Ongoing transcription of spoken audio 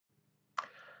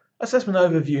Assessment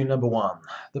overview number 1,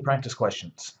 the practice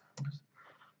questions.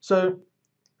 So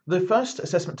the first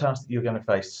assessment task that you're going to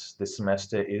face this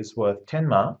semester is worth 10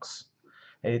 marks.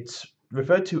 It's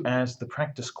referred to as the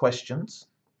practice questions,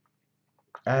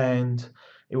 and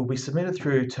it will be submitted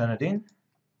through Turnitin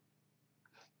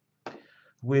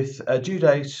with a due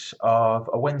date of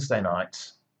a Wednesday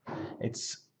night.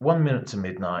 It's 1 minute to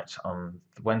midnight on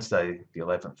Wednesday the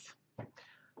 11th.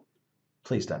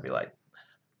 Please don't be late.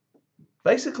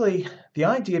 Basically, the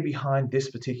idea behind this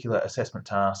particular assessment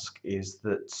task is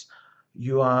that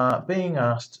you are being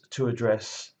asked to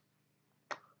address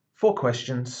 4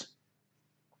 questions.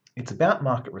 It's about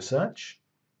market research,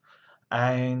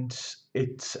 and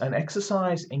it's an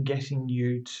exercise in getting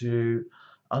you to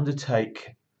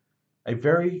undertake a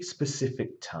very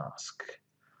specific task.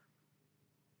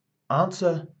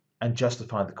 Answer and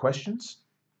justify the questions,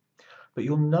 but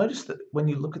you'll notice that when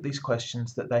you look at these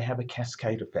questions that they have a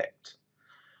cascade effect.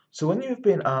 So when you've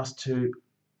been asked to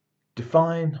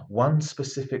define one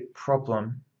specific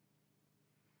problem,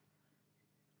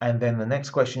 and then the next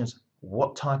question is,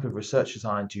 what type of research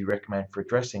design do you recommend for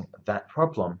addressing that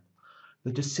problem?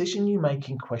 The decision you make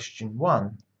in question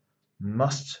 1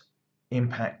 must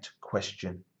impact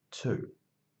question 2.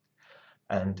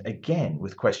 And again,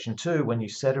 with question 2, when you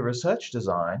set a research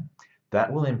design,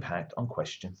 that will impact on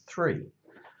question 3.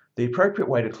 The appropriate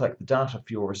way to collect the data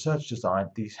for your research design,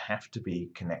 these have to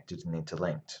be connected and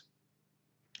interlinked.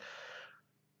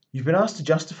 You've been asked to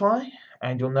justify,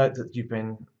 and you'll note that you've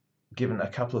been given a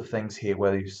couple of things here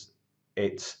where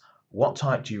it's what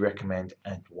type do you recommend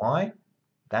and why.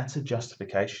 That's a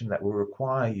justification that will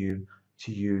require you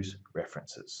to use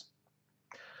references.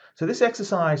 So this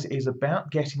exercise is about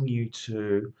getting you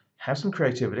to have some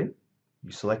creativity.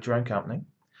 You select your own company,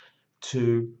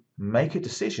 to make a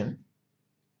decision,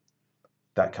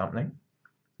 that company,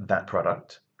 that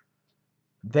product,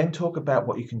 then talk about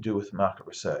what you can do with market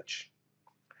research.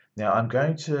 Now I'm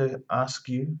going to ask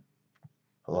you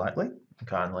politely and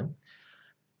kindly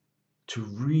to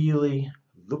really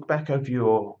look back over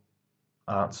your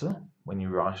answer when you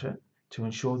write it to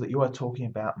ensure that you are talking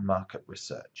about market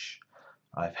research.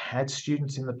 I've had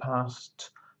students in the past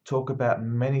talk about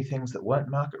many things that weren't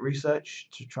market research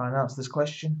to try and answer this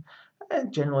question,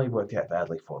 and generally worked out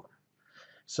badly for them.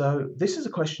 So this is a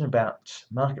question about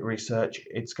market research.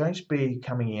 It's going to be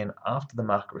coming in after the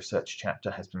market research chapter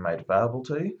has been made available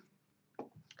to you.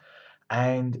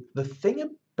 And the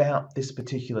thing about this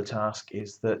particular task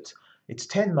is that it's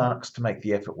 10 marks to make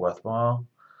the effort worthwhile.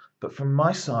 But from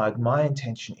my side, my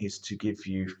intention is to give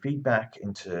you feedback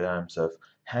in terms of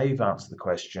how you've answered the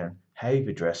question, how you've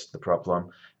addressed the problem,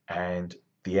 and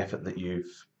the effort that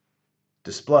you've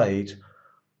displayed.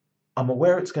 I'm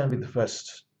aware it's going to be the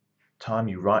first time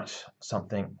you write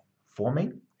something for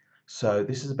me, so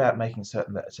this is about making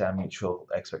certain that our mutual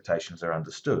expectations are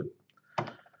understood.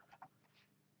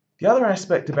 The other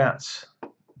aspect about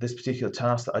this particular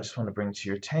task that I just want to bring to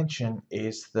your attention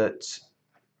is that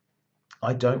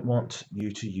I don't want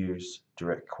you to use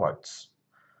direct quotes.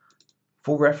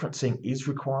 Full referencing is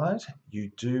required. You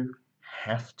do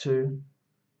have to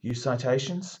use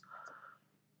citations,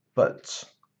 but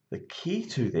the key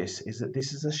to this is that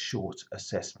this is a short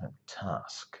assessment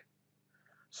task.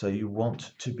 So you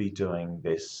want to be doing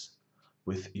this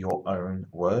with your own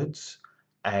words,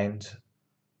 and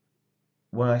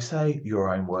when I say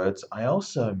your own words, I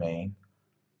also mean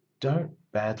don't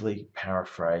badly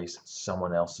paraphrase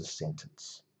someone else's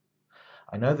sentence.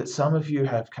 I know that some of you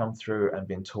have come through and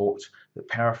been taught that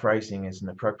paraphrasing is an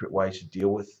appropriate way to deal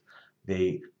with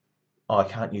I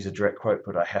can't use a direct quote,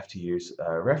 but I have to use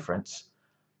a reference.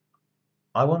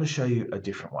 I want to show you a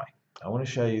different way. I want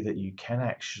to show you that you can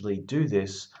actually do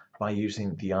this by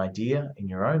using the idea in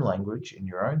your own language, in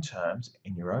your own terms,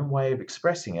 in your own way of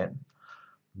expressing it,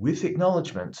 with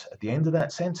acknowledgement at the end of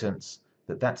that sentence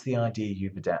that that's the idea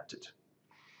you've adapted.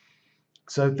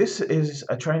 So this is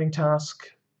a training task.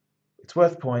 It's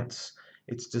worth points.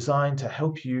 It's designed to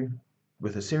help you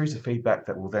with a series of feedback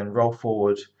that will then roll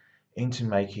forward into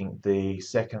making the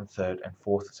 2nd, 3rd, and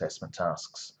 4th assessment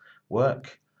tasks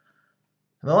work.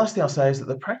 And the last thing I'll say is that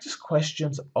the practice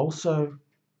questions also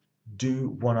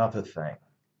do one other thing.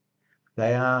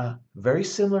 They are very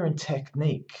similar in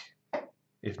technique,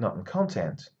 if not in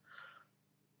content,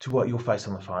 to what you'll face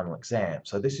on the final exam.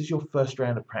 So this is your first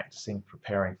round of practicing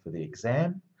preparing for the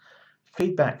exam.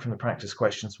 Feedback from the practice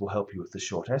questions will help you with the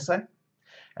short essay,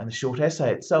 and the short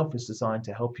essay itself is designed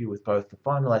to help you with both the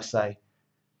final essay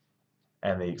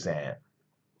and the exam.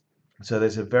 So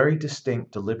there's a very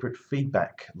distinct, deliberate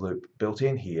feedback loop built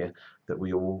in here that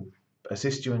we will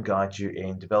assist you and guide you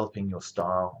in developing your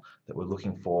style that we're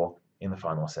looking for in the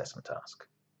final assessment task.